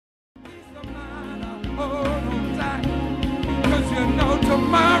Hold on tight, 'cause you know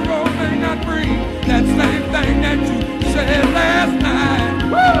tomorrow may not bring that same thing that you said last night.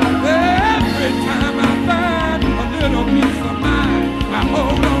 Woo! Every time I find a little peace of mind, I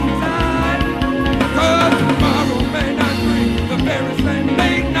hold on tight, 'cause tomorrow may not bring the very same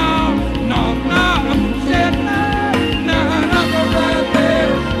thing. No, no, no, shit, none of the right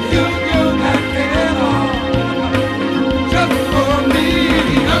there. You that can all just for me.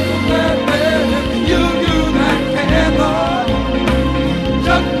 I'm so glad that you that can all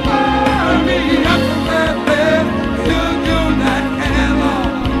just for me. I'm so glad that you that can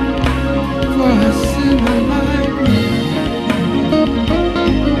all for a sinner like me.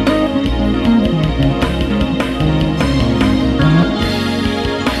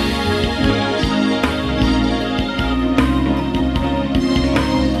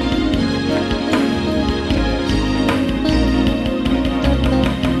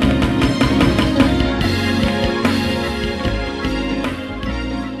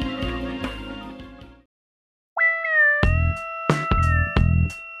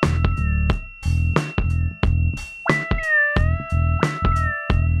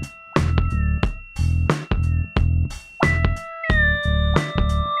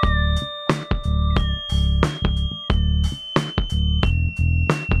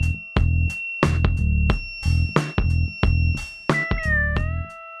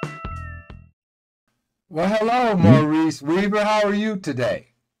 Well, hello, Maurice Weaver. How are you today?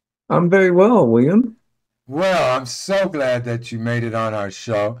 I'm very well, William. Well, I'm so glad that you made it on our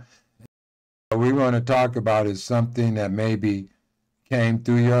show. What we want to talk about is something that maybe came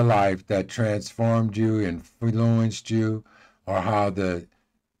through your life that transformed you, influenced you, or how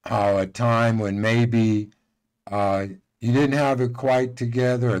a time when maybe you didn't have it quite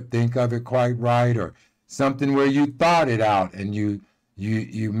together or think of it quite right, or something where you thought it out and you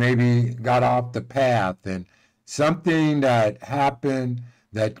maybe got off the path, and something that happened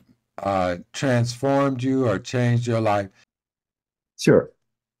that transformed you or changed your life. Sure.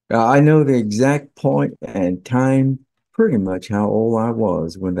 I know the exact point and time, pretty much how old I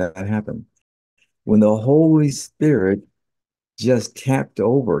was when that happened. When the Holy Spirit just came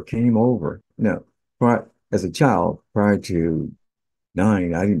over. No, as a child, prior to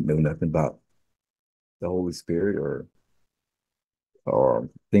 9, I didn't know nothing about the Holy Spirit or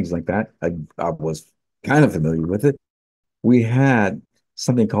things like that. I was kind of familiar with it. We had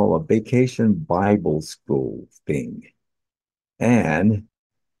something called a vacation Bible school thing. And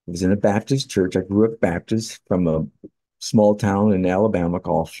it was in a Baptist church. I grew up Baptist from a small town in Alabama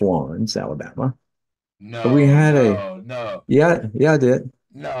called Florence, Alabama. No, But we had no. Yeah, I did.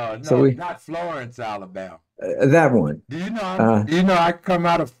 No, So not Florence, Alabama. That one. Do you know I come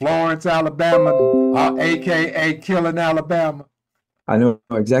out of Florence, Alabama, aka Killing, Alabama? I know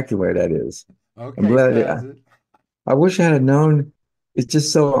exactly where that is. I'm Okay, glad. cousin. I wish I had known. It's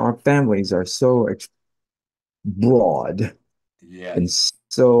just so our families are so broad and Yes.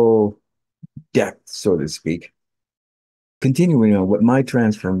 so depth, so to speak. Continuing on with my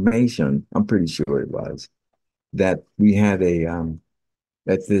transformation, I'm pretty sure it was that we had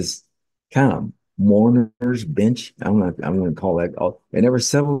at this kind of mourner's bench. I'm going to call that. And there were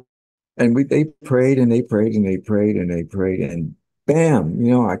several, and they prayed and they prayed and they prayed and they prayed, and bam,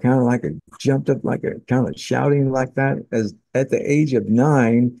 I kind of jumped up like a kind of shouting like that as at the age of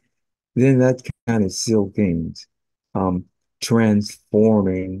 9. Then that kind of sealed things,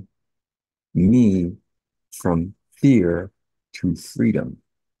 transforming me from fear to freedom.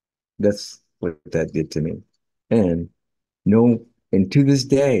 That's what that did to me. And no, and to this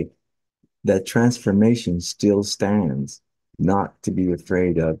day, that transformation still stands, not to be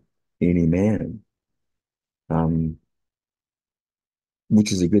afraid of any man,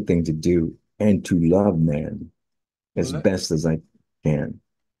 which is a good thing to do, and to love man as best as I can.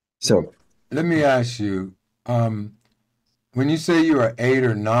 So let me ask you, when you say you were 8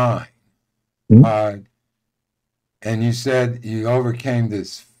 or 9, and you said you overcame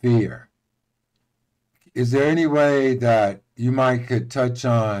this fear, is there any way that you might could touch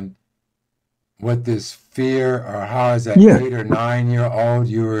on what this fear, or how as an 8 or 9-year-old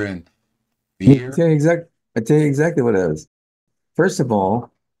you were in fear? I tell you exactly what it is. First of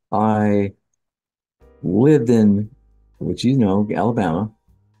all, I lived in, which Alabama,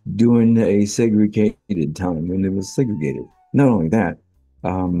 during a segregated time when it was segregated. Not only that,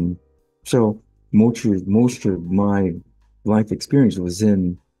 so most of my life experience was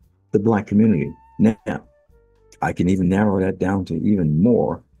in the Black community. Now, I can even narrow that down to even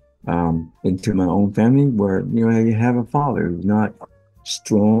more into my own family, where you have a father who's not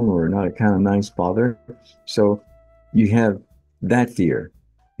strong or not a kind of nice father, so you have that fear.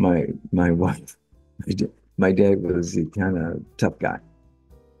 my wife, my dad was the kind of tough guy.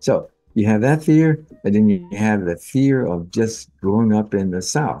 So you have that fear, and then you have the fear of just growing up in the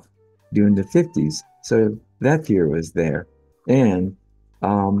South during the 50s. So that fear was there. And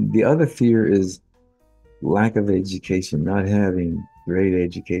the other fear is lack of education, not having great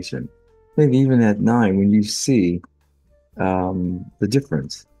education. Maybe even at 9, when you see the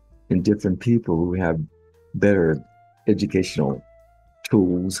difference in different people who have better educational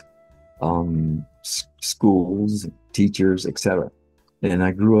tools, schools, teachers, etc. And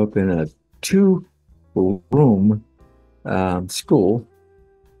I grew up in a two-room school.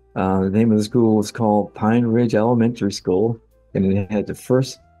 The name of the school was called Pine Ridge Elementary School, and it had the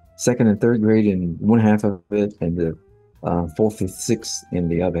first, second, and third grade in one half of it, and the fourth and sixth in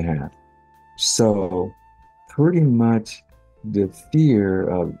the other half. So pretty much the fear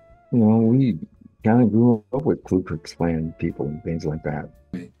of, we kind of grew up with Ku Klux Klan people and things like that.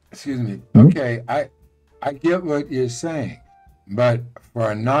 Excuse me. Mhm. Okay, I get what you're saying, but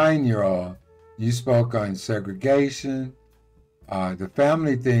for a 9-year-old, you spoke on segregation, the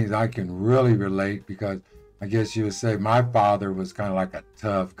family things. I can really relate because I guess you would say my father was kind of like a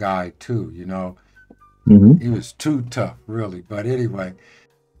tough guy too. Mhm. He was too tough, really. But anyway,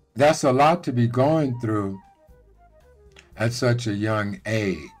 that's a lot to be going through at such a young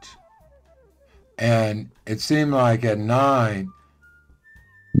age. And it seemed like at 9,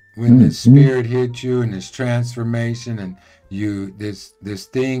 when the Mhm. spirit hit you and this transformation and this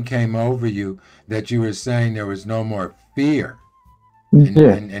thing came over you, that you were saying there was no more fear, and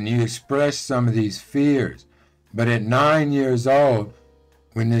Yeah. and, and you expressed some of these fears. But at 9 years old,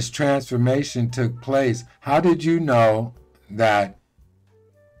 when this transformation took place, how did you know that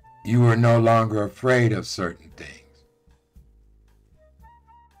you were no longer afraid of certain things?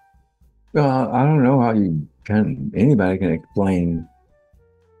 Well, I don't know how anybody can explain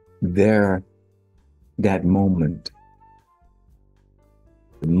their that moment,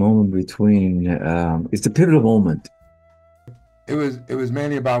 the moment between, it's a pivotal moment. It was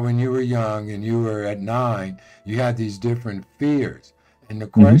mainly about when you were young and you were at 9, you had these different fears. And the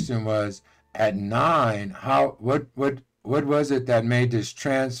Mhm. question was, at 9, what was it that made this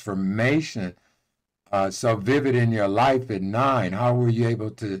transformation so vivid in your life at 9? How were you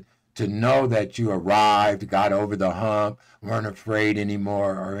able to know that you arrived, got over the hump, weren't afraid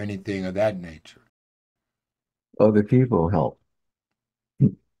anymore, or anything of that nature? Other people help.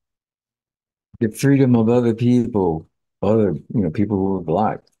 The freedom of other people, people who are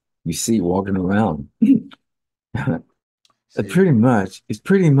black, you see walking around. See, It's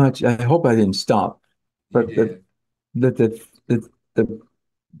pretty much, I hope I didn't stop, you but did. the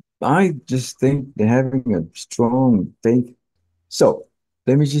I just think that having a strong faith. So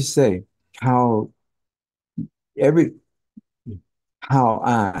let me just say how every how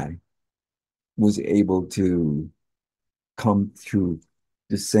I was able to come through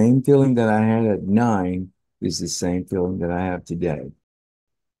the same feeling that I had at 9 is the same feeling that I have today.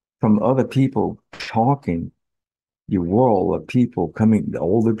 From other people talking, your world of people coming, the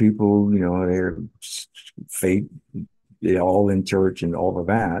older people, they're faith, they're all in church and all of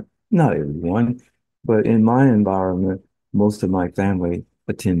that. Not everyone, but in my environment, most of my family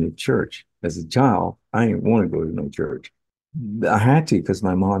attended church. As a child, I didn't want to go to no church. I had to because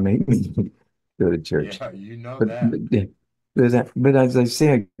my mom made me go to church. Yeah, you know But that. but as I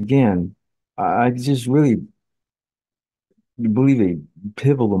say again, I just really believe a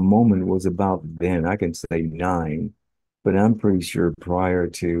pivotal moment was about then. I can say 9, but I'm pretty sure prior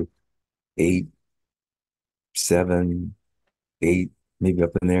to 8, 7, 8, maybe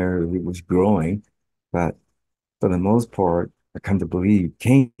up in there, it was growing. But for the most part,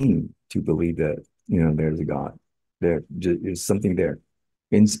 came to believe that, there's a God. There is something there.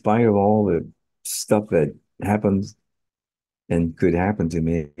 In spite of all the stuff that happens and could happen to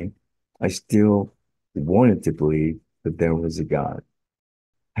me, I still wanted to believe that there was a God.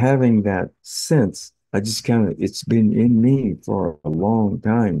 Having that sense, it's been in me for a long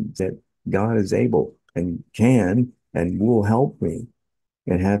time that God is able and can and will help me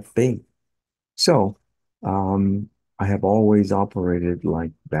and have faith. So, um, I have always operated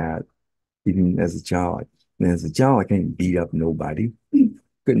like that, even as a child. And as a child, I can't beat up nobody.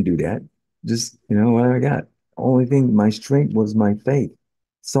 Couldn't do that. Just, what I got. Only thing, my strength was my faith.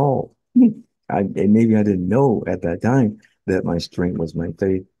 So, and maybe I didn't know at that time that my strength was my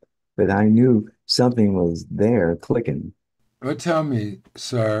faith, but I knew something was there clicking. Well, tell me,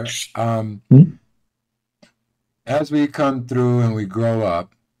 sir, Hmm? as we come through and we grow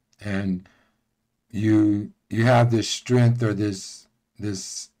up, and you have this strength or this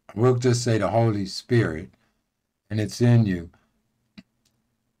we'll just say the Holy Spirit, and it's in you.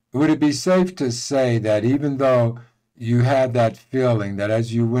 would it be safe to say that even though you had that feeling that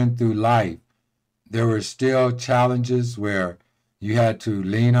as you went through life, there were still challenges where you had to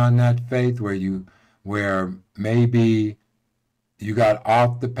lean on that faith, where maybe you got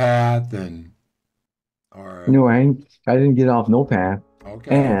off the path and or No, I didn't get off no path.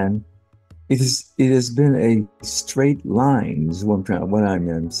 okay. And it has been a straight line, is what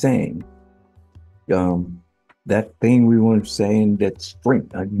I'm saying. Um, that thing we were saying, that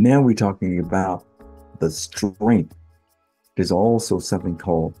strength. Now we're talking about the strength. There's also something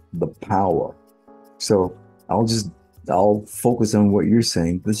called the power. So I'll just I'll focus on what you're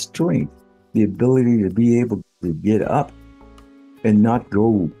saying, the strength, the ability to be able to get up and not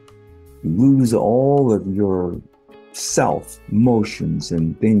go lose all of your self motions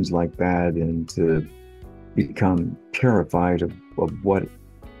and things like that, and to become terrified of what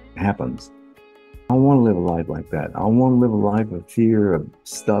happens. I want to live a life like that. I want to live a life of fear of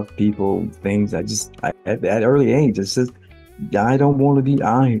stuff, people, things. At that early age, it says, I don't want to be,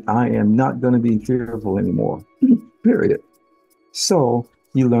 I am not going to be fearful anymore, period. So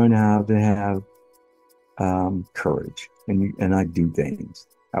you learn how to have courage, and I do things.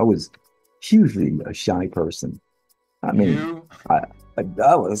 I was hugely a shy person. I mean, You I,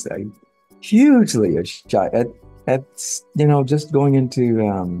 I was a hugely a shy at just going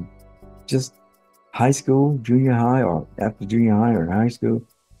into just high school, junior high, or after junior high or high school.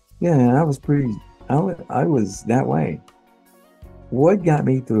 Yeah, I was pretty. I was that way. What got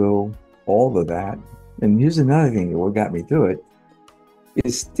me through all of that, and here's another thing: what got me through it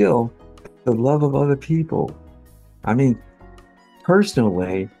is still the love of other people. I mean,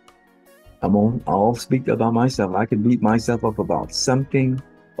 personally, I'll speak about myself. I can beat myself up about something,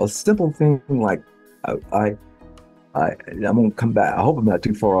 a simple thing like I, I, I'm gonna come back. I hope I'm not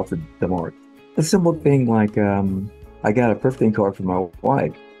too far off the mark. A simple thing like I got a birthday card from my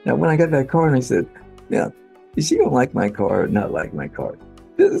wife. Now, when I got that card, I said, "Yeah, is she gonna like my card or not like my card?"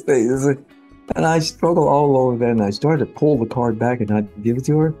 This thing is, and I struggled all over that, and I started to pull the card back and not give it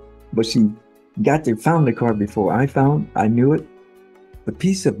to her, but she found the card before I knew it. The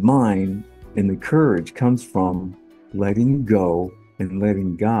peace of mind and the courage comes from letting go and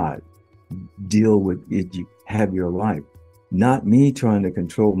letting God deal with it. You have your life, not me trying to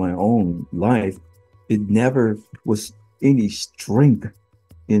control my own life. It never was any strength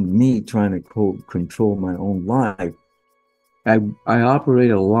in me trying to control my own life. I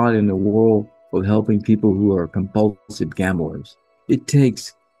operate a lot in the world of helping people who are compulsive gamblers. It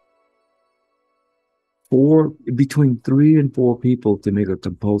takes between 3 and 4 people to make a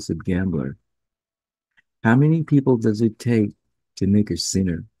compulsive gambler. How many people does it take to make a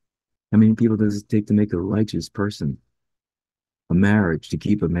sinner? How many people does it take to make a righteous person? A marriage, to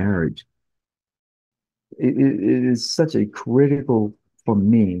keep a marriage. It is such a critical for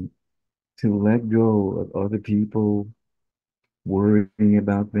me to let go of other people, worrying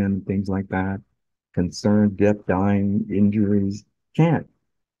about them, things like that, concern, death, dying, injuries. Can't.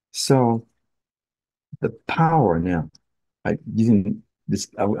 So the power now, using this,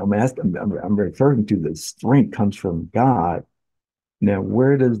 I'm asking, I'm referring to the strength comes from God. Now,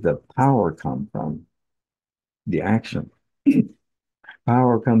 where does the power come from? The action.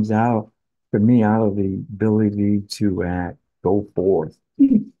 Power comes out for me out of the ability to act, go forth,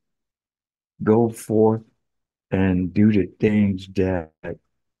 go forth and do the things that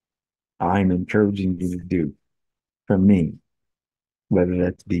I'm encouraging you to do for me, whether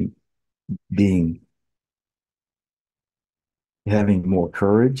that's being having more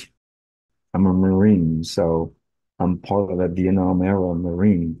courage. I'm a Marine, so I'm part of the Vietnam era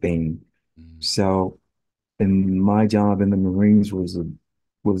Marine thing. So, and my job in the Marines was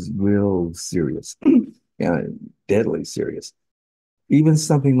real serious, yeah, deadly serious. Even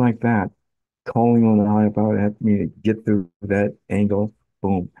something like that, calling on the higher power to help me to get through that angle,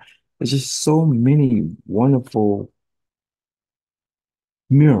 boom. There's just so many wonderful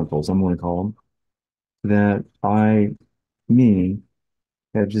miracles, I'm going to call them, that me,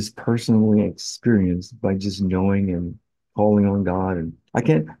 have just personally experienced by just knowing and calling on God. And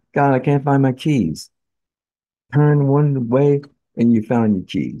God, I can't find my keys. Turn one way and you found your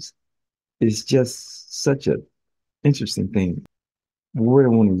keys. It's just such an interesting thing. The word I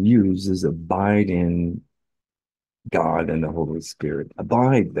want to use is abide in God and the Holy Spirit.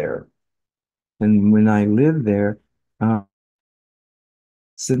 Abide there. And when I live there,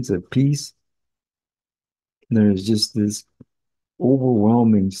 sense of peace, there's just this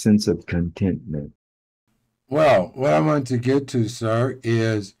overwhelming sense of contentment. well, what I want to get to, sir,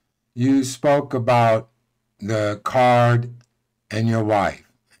 is you spoke about the card and your wife.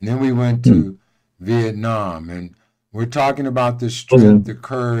 And then we went Hmm. to Vietnam. And We're talking about the strength, Wasn't. the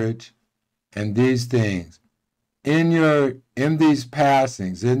courage, and these things. In these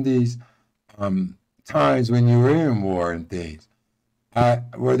passings, in these times when you were in war and things,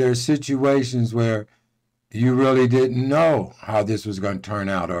 were there situations where you really didn't know how this was going to turn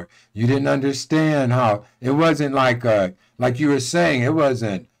out, or you didn't understand how it wasn't like you were saying, it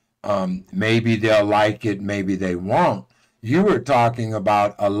wasn't maybe they'll like it, maybe they won't. You were talking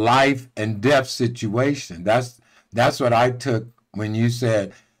about a life and death situation. That's what I took when you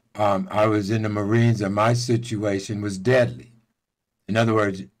said I was in the Marines and my situation was deadly. In other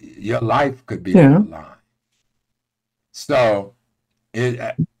words, your life could be on Yeah. the line. So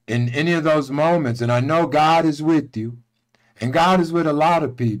in any of those moments, and I know God is with you, and God is with a lot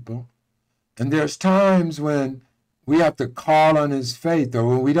of people, and there's times when we have to call on his faith, or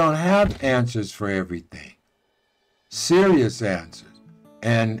when we don't have answers for everything, serious answers.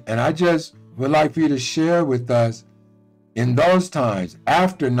 And I just would like for you to share with us in those times,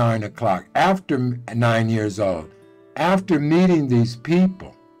 after 9 o'clock, after 9 years old, after meeting these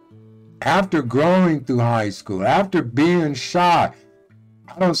people, after growing through high school, after being shy.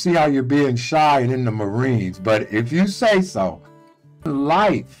 I don't see how you're being shy and in the Marines, but if you say so,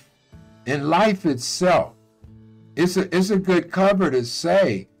 life, in life itself, it's a good cover to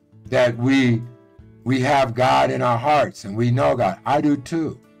say that we have God in our hearts and we know God. I do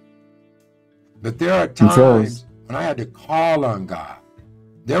too. But there are Because times when I had to call on God.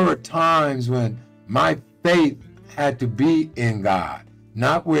 There were times when my faith had to be in God,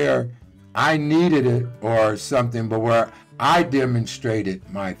 not where I needed it or something, but where I demonstrated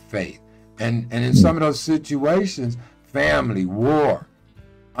my faith. And in some of those situations, family, war,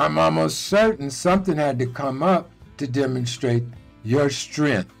 I'm almost certain something had to come up to demonstrate your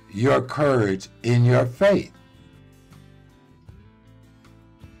strength, your courage in your faith.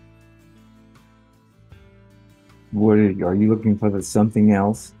 are you looking for the something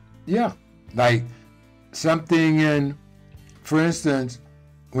else? Yeah, like something in, for instance,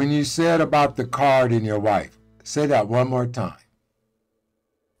 when you said about the card in your wife, say that one more time.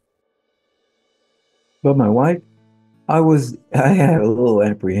 But my wife, I had a little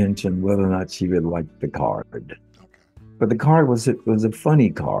apprehension whether or not she would like the card. But the card was a funny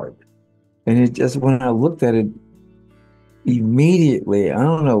card. And it just, when I looked at it immediately, I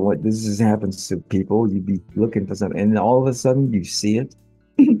don't know what this is happens to people. You'd be looking for something, and all of a sudden you see it.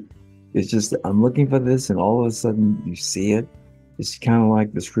 It's just, I'm looking for this, and all of a sudden you see it. It's kind of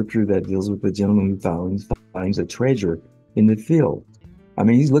like the scripture that deals with the gentleman who finds a treasure in the field. I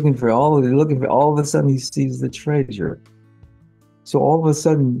mean, he's looking all of a sudden he sees the treasure. So all of a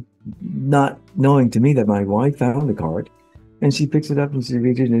sudden, not knowing to me that my wife found the card, and she picks it up and she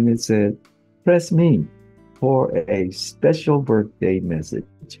reads it, and it said, "Press me for a special birthday message."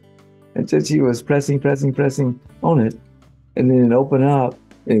 And so she was pressing on it, and then it opened up,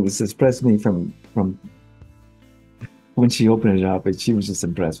 and it was just "Press me" from when she opened it up, and she was just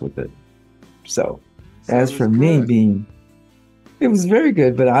impressed with it. So as for me it was very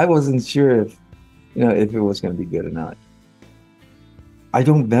good, but I wasn't sure if it was going to be good or not. I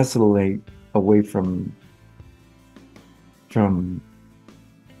don't vacillate away from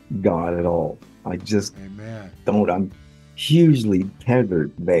God at all. I just Amen. don't. I'm hugely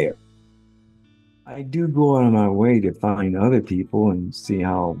tethered there. I do go out of my way to find other people and see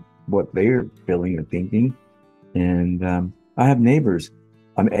what they're feeling or thinking. And I have neighbors.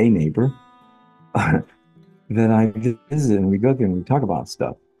 I'm a neighbor that I visit, and we go there and we talk about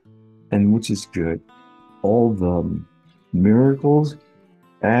stuff, and which is good. All the miracles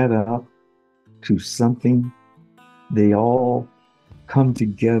add up to something. They all come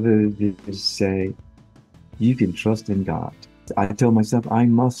together to say, you can trust in God. I tell myself I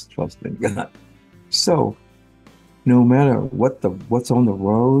must trust in God. So no matter what's on the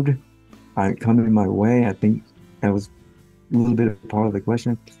road coming my way, I think that was a little bit of part of the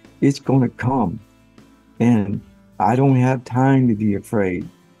question. It's going to come, and I don't have time to be afraid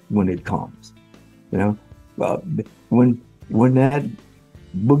when it comes. Well, when that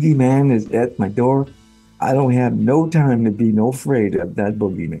boogeyman is at my door, I don't have no time to be no afraid of that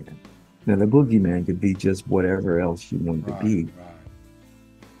boogeyman. Now, the boogeyman could be just whatever else you want to be. Right.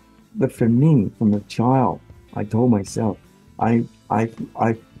 But for me, from a child, I told myself, I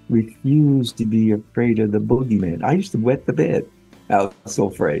refuse to be afraid of the boogeyman. I used to wet the bed. I was so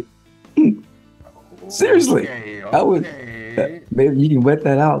afraid. Seriously. Okay. I would, maybe you can wet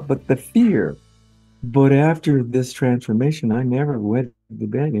that out, but the fear. But after this transformation, I never wet the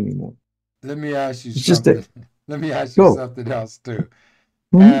bed anymore. Let me ask you It's just something. that, Let me ask you go. something else too.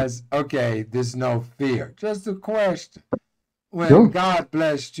 Mhm. There's no fear. Just a question. When Go. God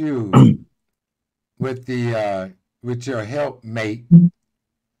blessed you with the with your helpmate, Mhm.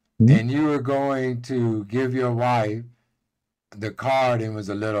 and you were going to give your wife the card and was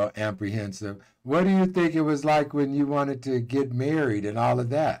a little apprehensive. What do you think it was like when you wanted to get married and all of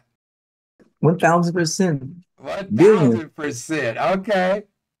that? 1000%. One Billion. thousand percent. Okay.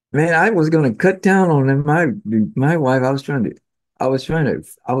 Man, I was gonna cut down on them. My wife, I was Do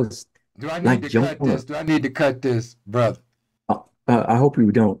I need like to cut this? Jonah. Do I need to cut this, brother? I hope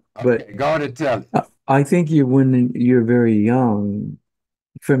you don't. But Okay, go on and tell it. I think you when you're very young,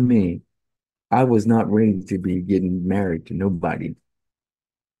 for me, I was not ready to be getting married to nobody.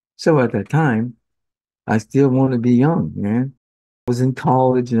 So at that time, I still want to be young, man. I was in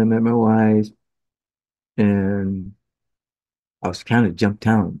college and I met my wife and I was kind of jumped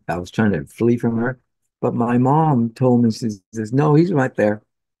town. I was trying to flee from her. But my mom told me, she says, no, he's right there.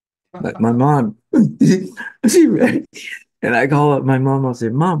 But my mom, she read, and I call up my mom. I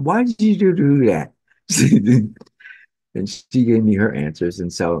said, Mom, why did you do that? And she gave me her answers.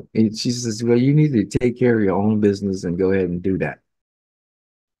 And so she says, well, you need to take care of your own business and go ahead and do that.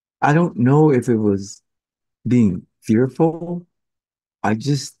 I don't know if it was being fearful. I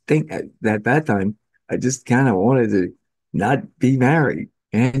just think at that time, I just kind of wanted to not be married.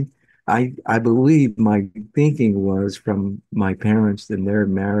 And I believe my thinking was from my parents and their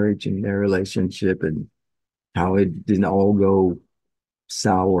marriage and their relationship and how it didn't all go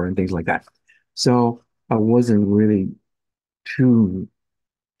sour and things like that. So I wasn't really too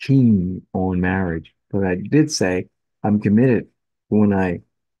keen on marriage, but I did say I'm committed when I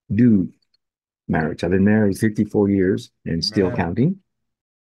do marriage. I've been married 54 years and still Man, counting.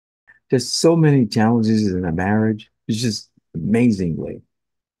 There's so many challenges in a marriage. It's just amazingly.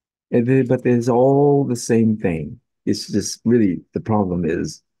 But there's all the same thing. It's just really the problem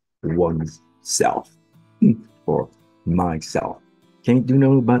is one's self or myself. Can't do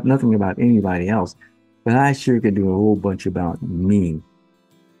nothing about anybody else, but I sure can do a whole bunch about me.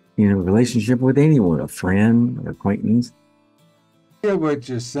 Relationship with anyone, a friend, an acquaintance. I hear what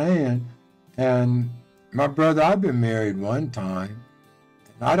you're saying. And my brother, I've been married one time.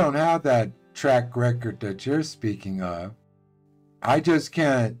 And I don't have that track record that you're speaking of. I just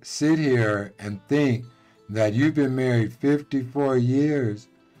can't sit here and think that you've been married 54 years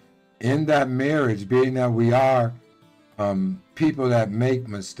in that marriage, being that we are people that make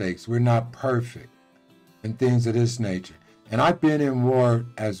mistakes. We're not perfect and things of this nature. And I've been in war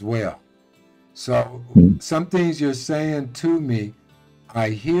as well. So some things you're saying to me, I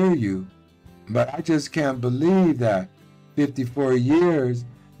hear you, but I just can't believe that 54 years,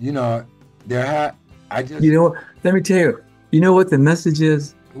 you know, there had, I just, Let me tell you, you know what the message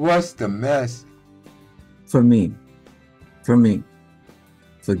is what's the mess? for me? For me,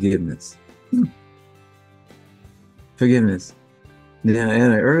 forgiveness. Forgiveness. Now, at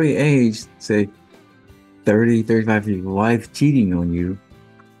an early age, say 30, 35, your wife cheating on you,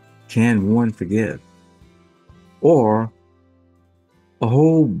 can one forgive? Or a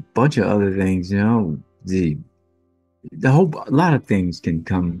whole bunch of other things, a lot of things can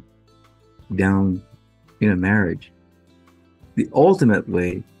come down in a marriage.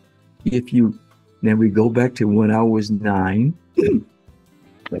 Ultimately, then we go back to when I was 9,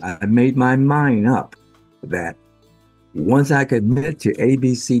 I made my mind up that once I commit to A,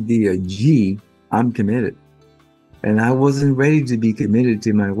 B, C, D, or G, I'm committed. And I wasn't ready to be committed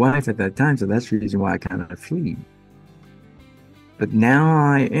to my wife at that time, so that's the reason why I kind of fled. But now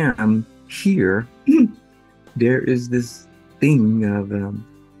I am here. There is this thing of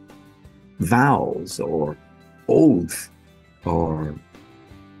vows or oath or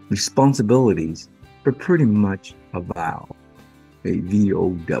responsibilities for pretty much a vow, a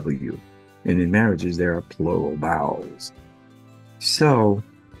VOW. And in marriages, there are plural vows. So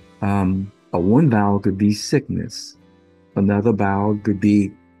a one vow could be sickness. Another vow could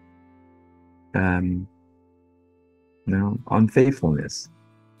be unfaithfulness.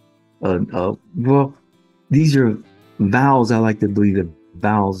 Well, these are vows. I like to believe that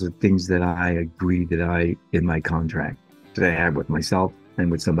vows are things that I agree that in my contract that I have with myself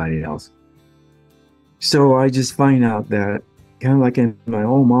and with somebody else. So I just find out that kind of like in my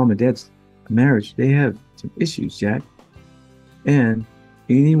own mom and dad's marriage, they have some issues, Jack. And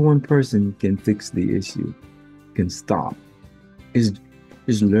any one person can fix the issue, can stop. Is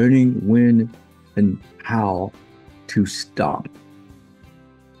learning when and how to stop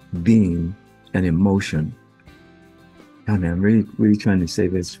being an emotion. I mean, I'm really, really trying to say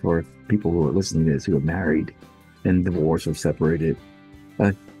this for people who are listening to this who are married and divorced or separated.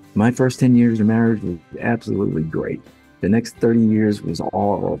 My first 10 years of marriage was absolutely great. The next 30 years was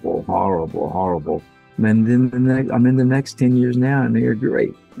horrible, horrible, horrible. And then I'm in the next 10 years now, and they're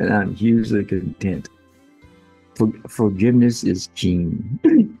great. And I'm hugely content. forgiveness is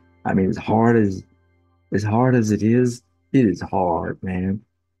keen. I mean, as hard as it is hard, man.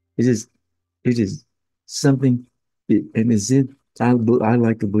 It is it is something, and is it? I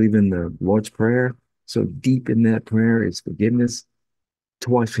like to believe in the Lord's Prayer. So deep in that prayer is forgiveness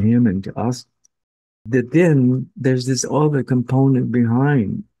towards Him and to us. That then there's this other component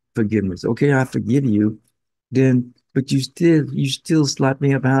behind forgiveness. Okay, I forgive you, then, but you still slapped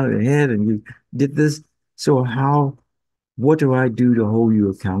me about the head and you did this. So what do I do to hold you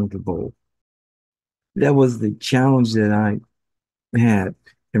accountable? That was the challenge that I had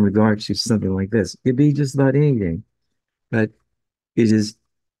in regards to something like this. It could be just about anything, but it is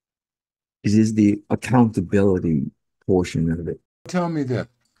it is the accountability portion of it. Tell me this.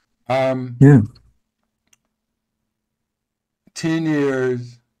 Yeah, 10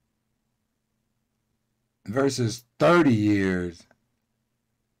 years versus 30 years,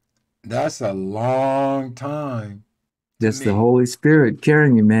 that's a long time to that's the me. Holy Spirit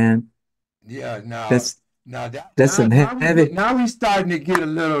carrying you, man. Yeah, That's now that that's some heavy. now we starting to get a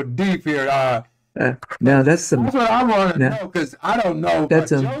little deep here. Now 'Cause that's some. that's what I want to Now know, because I don't know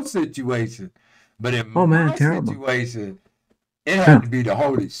that's about your situation, but Oh in man, my terrible. situation, it had Yeah, to be the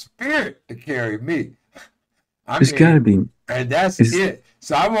Holy Spirit to carry me. I it's got to mean, be. and that's It's it.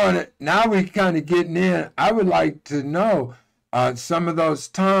 So I want to, now we kind of getting in. I would like to know some of those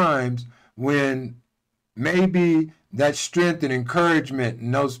times when maybe that strength and encouragement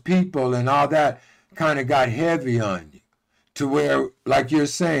and those people and all that kind of got heavy on you, to where, like you're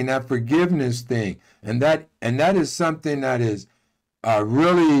saying, that forgiveness thing, and that is something that is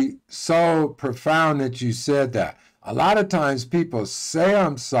really so profound that you said that. A lot of times people say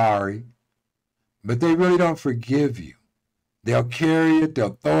I'm sorry, but they really don't forgive you. They'll carry it,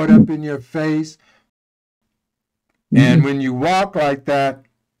 they'll throw it up in your face. And Mhm. when you walk like that,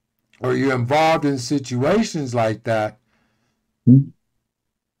 or you're involved in situations like that,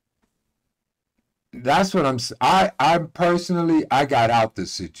 that's what I personally, I got out the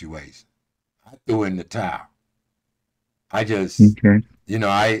situation. I threw in the towel. I just, Okay.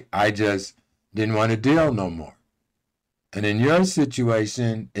 I just didn't want to deal no more. And in your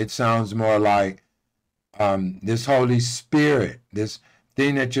situation, it sounds more like this Holy Spirit, this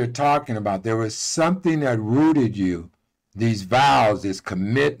thing that you're talking about. There was something that rooted you, these vows, this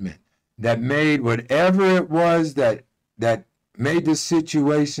commitment that made whatever it was that made the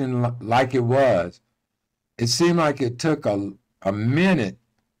situation like it was. It seemed like it took a minute,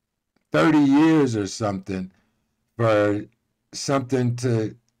 30 years or something, for something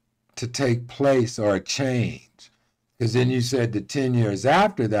to take place or a change. Because then you said the 10 years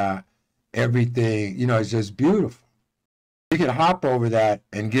after that, everything, is just beautiful. We could hop over that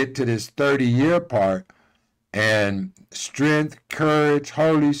and get to this 30-year part, and strength, courage,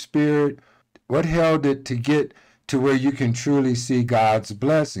 Holy Spirit. What held it to get to where you can truly see God's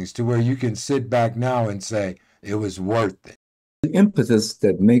blessings, to where you can sit back now and say it was worth it? The impetus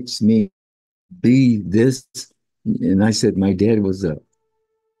that makes me be this, and I said my dad was a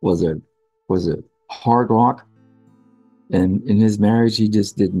was a hard rock, and in his marriage he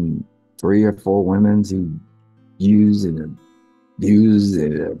just didn't three or four women who used and abused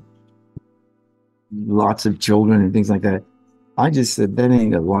and lots of children and things like that. I just said that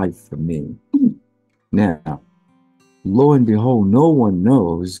ain't a life for me. Now, lo and behold, no one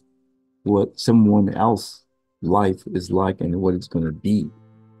knows what someone else's life is like and what it's going to be,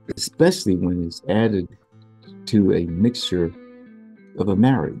 especially when it's added to a mixture of a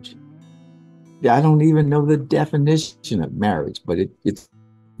marriage. Yeah, I don't even know the definition of marriage, but it's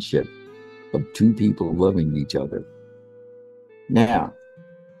a ship of two people loving each other. Now,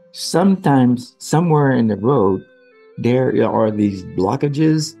 sometimes somewhere in the road, there are these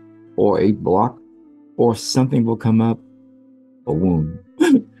blockages or a block or something will come up, a wound.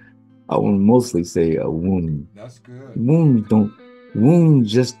 I will mostly say a wound. That's good. Wounds don't,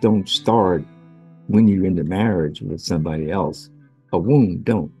 wounds just don't start when you're in the marriage with somebody else. A wound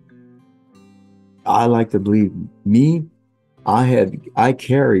don't. I like to believe me, I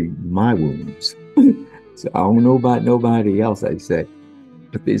carry my wounds. So I don't know about nobody else, I say,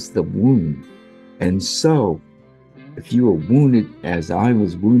 but it's the wound. And so if you were wounded as I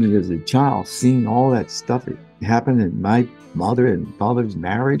was wounded as a child, seeing all that stuff that happened in my mother and father's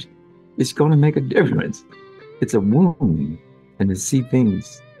marriage, it's going to make a difference. It's a wound. And to see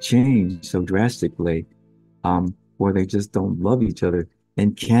things change so drastically, where they just don't love each other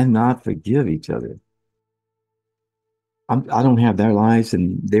and cannot forgive each other. I don't have their lives,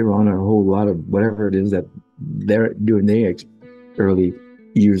 and they were on a whole lot of whatever it is that they're doing their early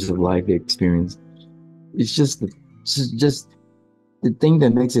years of life experience. It's just the thing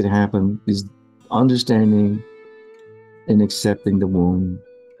that makes it happen is understanding and accepting the wound.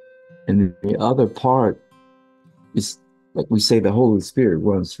 And the other part is, like we say, the Holy Spirit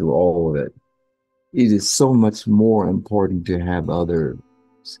runs through all of it. It is so much more important to have others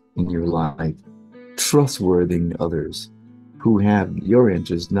in your life, trustworthy others who have your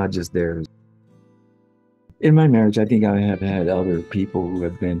interests, not just theirs. In my marriage, I think I have had other people who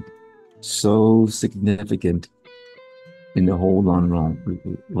have been so significant in the whole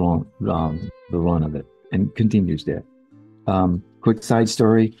the run of it, and continues there. Quick side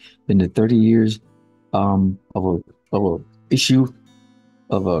story: in the 30 years of a issue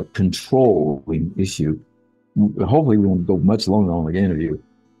of a controlling issue. Hopefully, we won't go much longer on the interview.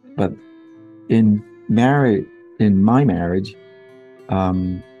 But in marriage, in my marriage,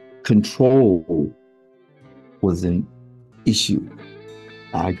 um, control was an issue.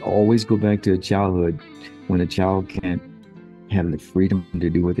 I always go back to childhood when a child can't have the freedom to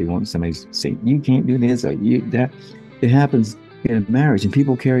do what they want. Somebody say, you can't do this or you that. It happens in a marriage, and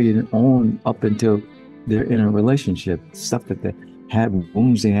people carry it on up until they're in a relationship. Stuff that they have,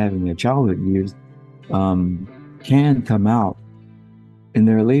 wounds they have in their childhood years, um, can come out in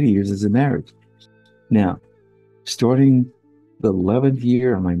their later years as a marriage. Now, starting the 11th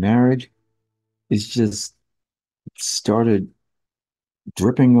year of my marriage, it's just started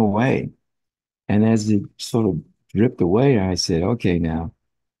dripping away. And as it sort of dripped away, I said, okay, now,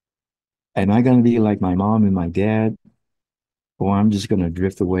 am I going to be like my mom and my dad, or I'm just going to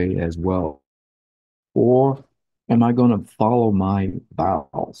drift away as well? Or am I going to follow my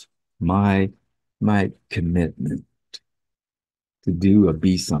vows, my my commitment to do or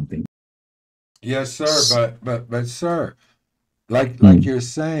be something? Yes, sir. But sir, like Mm. you're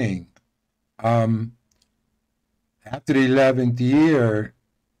saying, um, after the 11th year,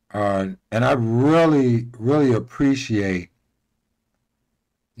 and I really appreciate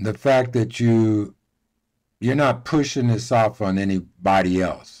the fact that you're not pushing this off on anybody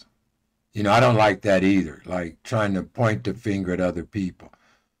else. You know, I don't like that either, like trying to point the finger at other people.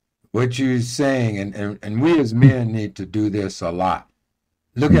 What you're saying, and we as men need to do this a lot.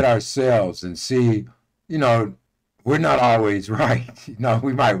 Look at ourselves and see, you know, we're not always right. You know,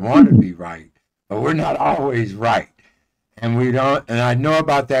 we might want to be right, but we're not always right. And we don't, and I know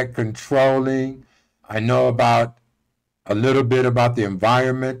about that controlling. I know about a little bit about the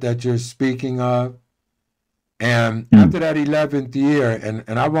environment that you're speaking of. And Mm. after that 11th year,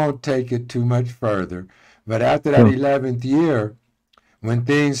 and I won't take it too much further, but after that So 11th year, when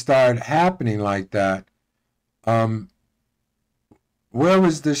things start happening like that, um, where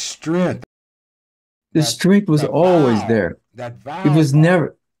was the strength? the That strength was that always vow, there. that It vow was part.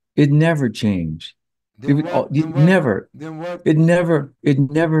 never, it never changed. It Then would what? Then it what? never, Then what? it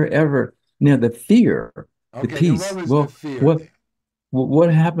never ever. Now the fear, the Okay. Then what peace. was the Well, fear then?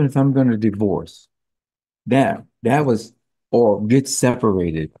 what happened if I'm going to divorce? That was, or get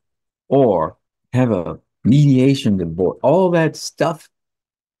separated, or have a mediation divorce. All that stuff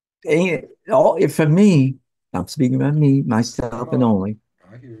ain't all. For me, I'm speaking about me, Come myself, and on, only.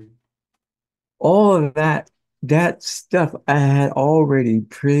 I hear you. All of that stuff I had already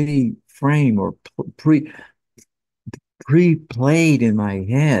pre-framed or pre-played in my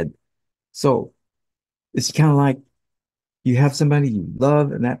head. So it's kind of like you have somebody you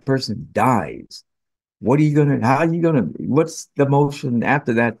love and that person dies. How are you gonna, what's the motion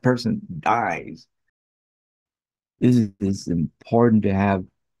after that person dies? It's important to have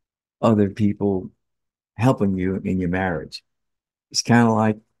other people helping you in your marriage. It's kind of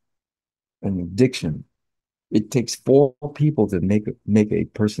like an addiction. It takes four people to make a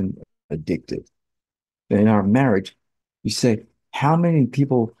person addicted. In our marriage, you say, how many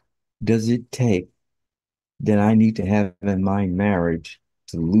people does it take that I need to have in my marriage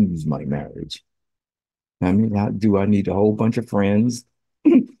to lose my marriage? I mean, do I need a whole bunch of friends?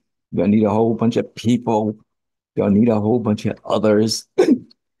 Do I need a whole bunch of people? Do I need a whole bunch of others?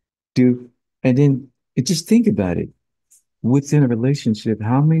 Do and then just think about it. Within a relationship,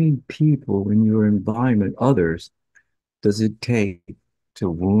 how many people in your environment, others, does it take to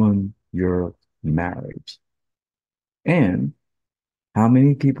ruin your marriage? And how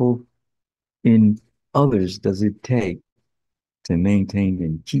many people in others does it take to maintain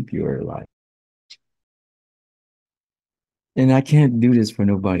and keep your life? And I can't do this for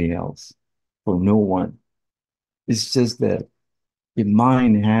nobody else, for no one. It's just that your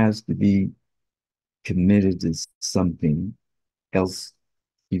mind has to be committed to something, else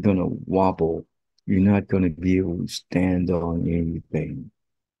you're going to wobble. You're not going to be able to stand on anything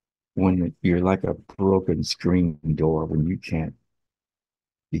when you're like a broken screen door when you can't,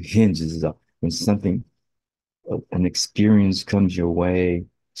 the hinges up. When something, an experience comes your way,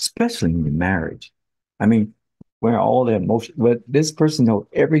 especially in your marriage. I mean, where all the emotion, but this person knows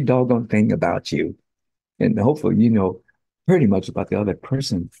every doggone thing about you. And hopefully you know pretty much about the other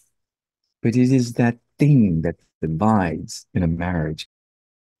person. But it is that thing that divides in a marriage.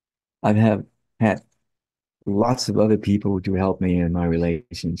 I have had lots of other people to help me in my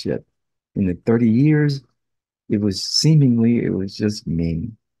relationship. In the 30 years, it was just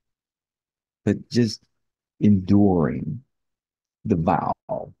me, but just enduring the vow,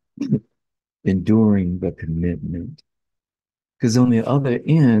 enduring the commitment. Because on the other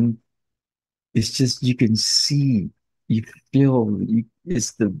end, it's just you can see, you feel,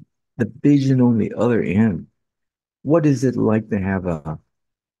 it's the vision on the other end. What is it like to have a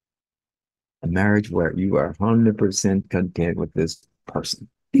marriage where you are 100% content with this person?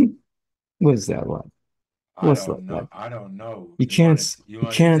 What is that like? I What's that don't know. like? I don't know. You can't You you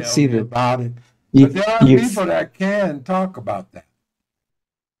want to can't tell see me the about it? But you there are you people that can talk about that.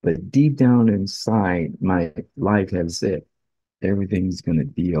 but deep down inside, my life has said everything's gonna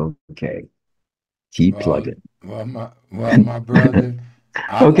be okay. Keep Well, plugging. my brother,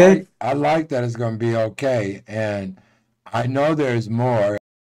 Okay. I like that it's going to be okay, and I know there's more.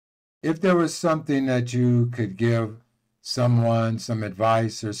 If there was something that you could give someone, some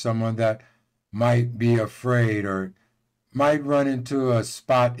advice, or someone that might be afraid or might run into a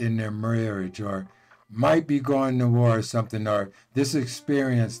spot in their marriage or might be going to war or something, or this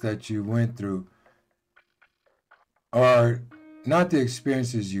experience that you went through, or not the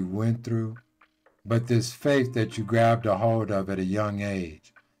experiences you went through, but this faith that you grabbed a hold of at a young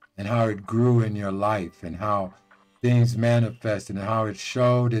age and how it grew in your life and how things manifested and how it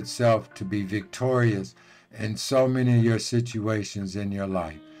showed itself to be victorious in so many of your situations in your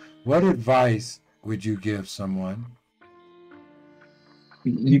life. What advice would you give someone?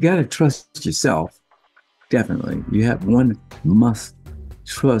 You gotta trust yourself. Definitely. You have one must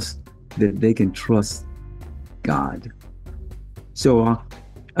trust that they can trust God. So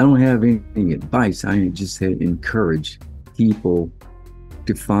I don't have any advice. I just encourage people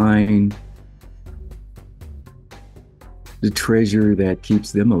to find the treasure that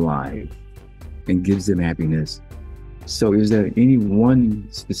keeps them alive and gives them happiness. So is there any one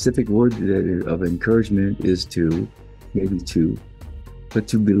specific word of encouragement is to maybe but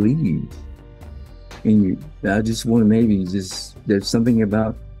to believe. And I just want to maybe just, there's something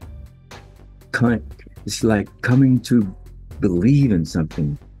about, it's like coming to believe in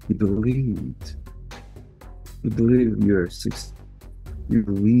something. You believed. You believe you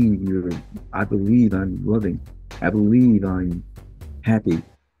believe I believe I'm loving. I believe I'm happy.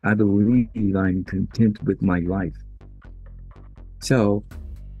 I believe I'm content with my life. So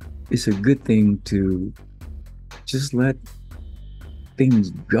it's a good thing to just let things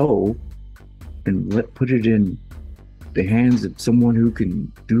go and put it in the hands of someone who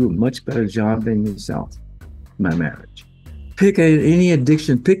can do a much better job than yourself. My marriage. Pick any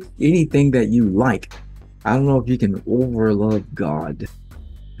addiction, pick anything that you like. I don't know if you can overlove God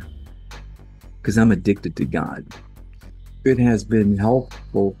because I'm addicted to God. It has been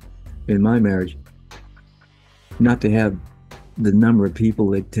helpful in my marriage not to have the number of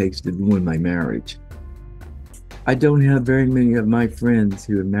people it takes to ruin my marriage. I don't have very many of my friends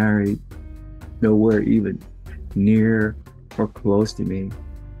who are married nowhere even near or close to me.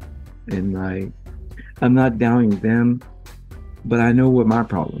 And I'm not downing them, but I know what my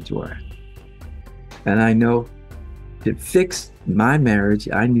problems were. And I know to fix my marriage,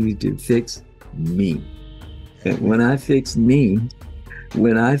 I needed to fix me. And when I fixed me,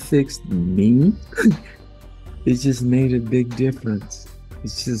 it just made a big difference.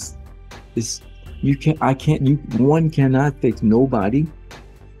 One cannot fix nobody,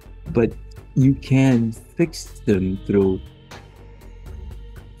 but you can fix them through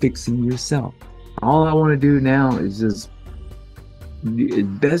fixing yourself. All I want to do now is just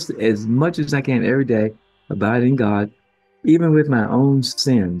best as much as I can every day, abide in God, even with my own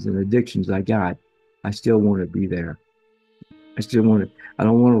sins and addictions I still want to be there. I don't want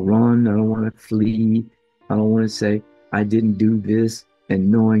to run. I don't want to flee. I don't want to say I didn't do this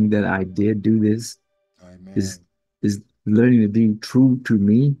and knowing that I did do this Amen. is learning to be true to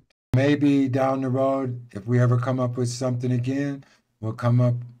me. Maybe down the road, if we ever come up with something again, we'll come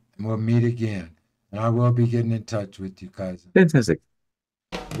up and we'll meet again. And I will be getting in touch with you, cousin. Fantastic.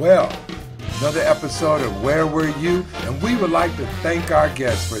 Well, another episode of Where Were You? And we would like to thank our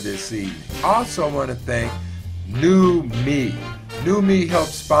guests for this evening. Also want to thank New Me. New Me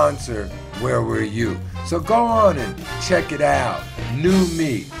helps sponsor Where Were You? So go on and check it out. New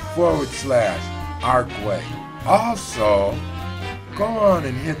Me /Arkway. Also, go on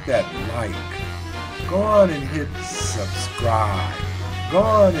and hit that like. Go on and hit subscribe. Go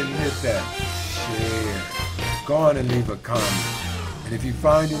on and hit that share. go on and leave a comment. And if you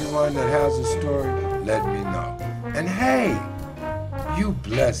find anyone that has a story, let me know. And hey, you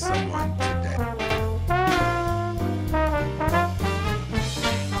bless someone today.